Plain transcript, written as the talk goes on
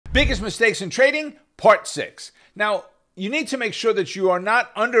Biggest mistakes in trading, part 6. Now, you need to make sure that you are not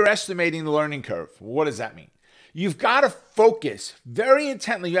underestimating the learning curve. What does that mean? You've got to focus very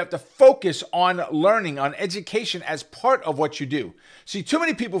intently. You have to focus on learning, on education as part of what you do. See, too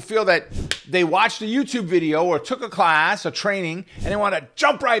many people feel that they watched a YouTube video or took a class, a training, and they want to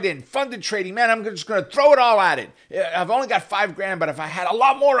jump right in. Funded trading, man, I'm just going to throw it all at it. I've only got $5 grand, but if I had a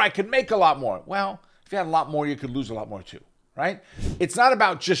lot more, I could make a lot more. Well, if you had a lot more, you could lose a lot more too, right? It's not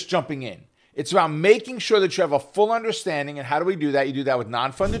about just jumping in. It's about making sure that you have a full understanding. And how do we do that? You do that with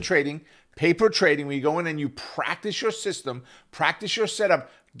non-funded trading, paper trading, where you go in and you practice your system, practice your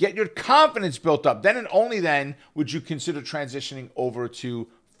setup, get your confidence built up. Then and only then would you consider transitioning over to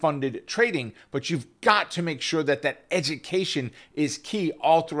funded trading. But you've got to make sure that that education is key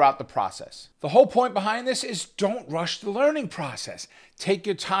all throughout the process. The whole point behind this is don't rush the learning process. Take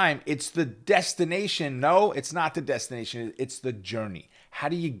your time. It's the destination. No, it's not the destination. It's the journey. How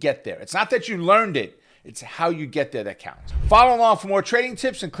do you get there? It's not that you learned it. It's how you get there that counts. Follow along for more trading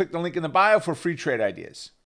tips and click the link in the bio for free trade ideas.